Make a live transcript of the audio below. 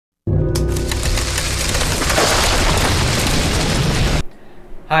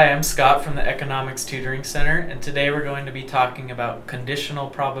Hi, I'm Scott from the Economics Tutoring Center, and today we're going to be talking about conditional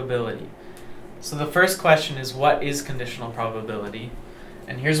probability. So the first question is, what is conditional probability?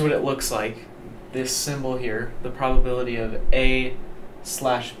 And here's what it looks like. This symbol here, the probability of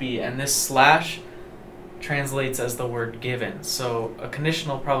A/B, and this slash translates as the word given. So a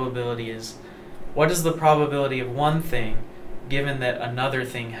conditional probability is, what is the probability of one thing given that another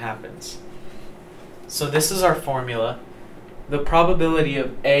thing happens? So this is our formula. The probability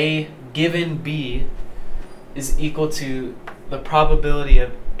of A given B is equal to the probability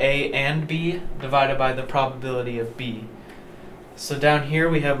of A and B divided by the probability of B. So down here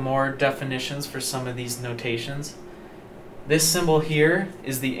we have more definitions for some of these notations. This symbol here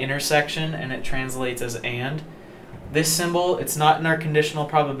is the intersection, and it translates as and. This symbol, it's not in our conditional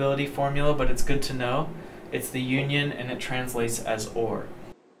probability formula, but it's good to know. It's the union, and it translates as or.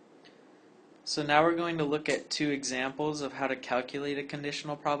 So now we're going to look at two examples of how to calculate a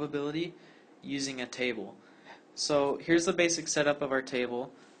conditional probability using a table. So here's the basic setup of our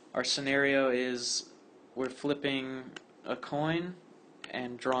table. Our scenario is we're flipping a coin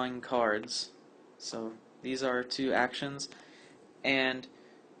and drawing cards. So these are our two actions. And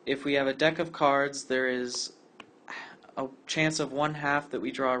if we have a deck of cards, there is a chance of 1/2 that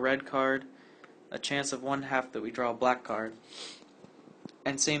we draw a red card, a chance of 1/2 that we draw a black card.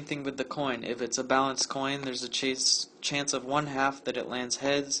 And same thing with the coin. If it's a balanced coin, there's a chance of 1/2 that it lands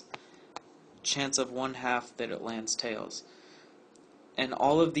heads, chance of 1/2 that it lands tails. And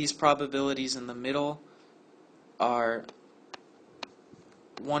all of these probabilities in the middle are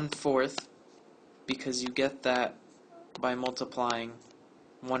 1/4, because you get that by multiplying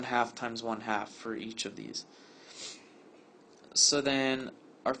 1/2 times 1/2 for each of these. So then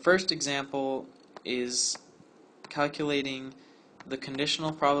our first example is calculating the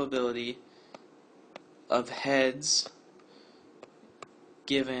conditional probability of heads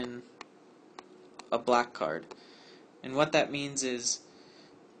given a black card. And what that means is,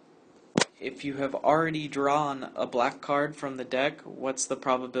 if you have already drawn a black card from the deck, what's the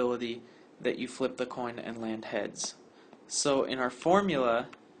probability that you flip the coin and land heads? So in our formula,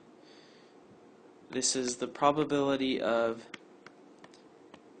 this is the probability of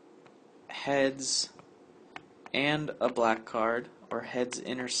heads and a black card, or heads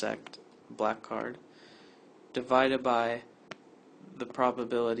intersect black card, divided by the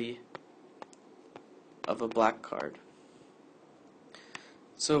probability of a black card.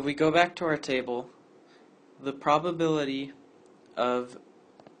 So if we go back to our table, the probability of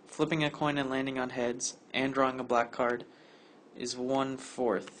flipping a coin and landing on heads and drawing a black card is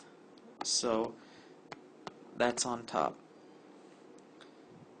 1/4. So that's on top.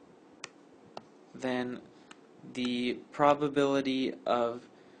 Then the probability of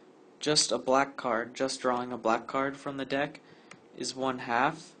just a black card, just drawing a black card from the deck, is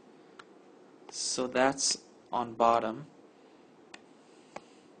 1/2. So that's on bottom.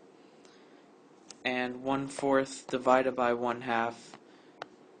 And 1/4 divided by 1/2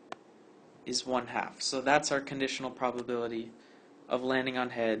 is 1/2. So that's our conditional probability of landing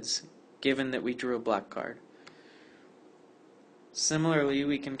on heads, given that we drew a black card. Similarly,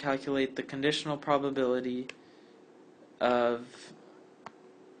 we can calculate the conditional probability of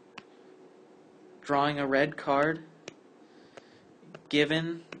drawing a red card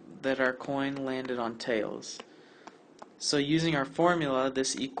given that our coin landed on tails. So using our formula,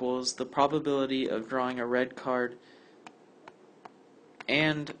 this equals the probability of drawing a red card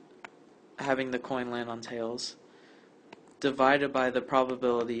and having the coin land on tails divided by the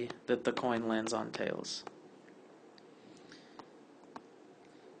probability that the coin lands on tails.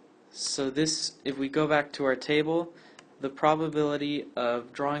 So this, if we go back to our table, the probability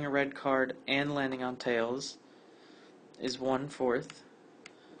of drawing a red card and landing on tails is 1/4.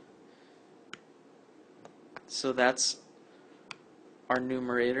 So that's our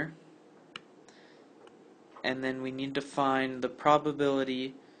numerator. And then we need to find the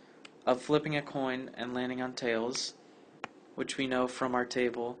probability of flipping a coin and landing on tails, which we know from our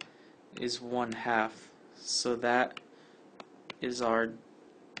table is 1/2. So that is our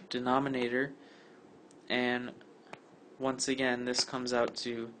denominator, and once again this comes out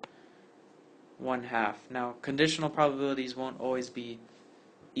to 1/2. Now conditional probabilities won't always be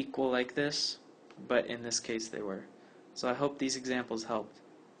equal like this, but in this case they were. So I hope these examples helped.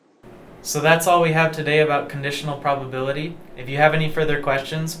 So that's all we have today about conditional probability. If you have any further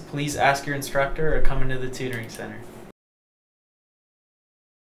questions, please ask your instructor or come into the tutoring center.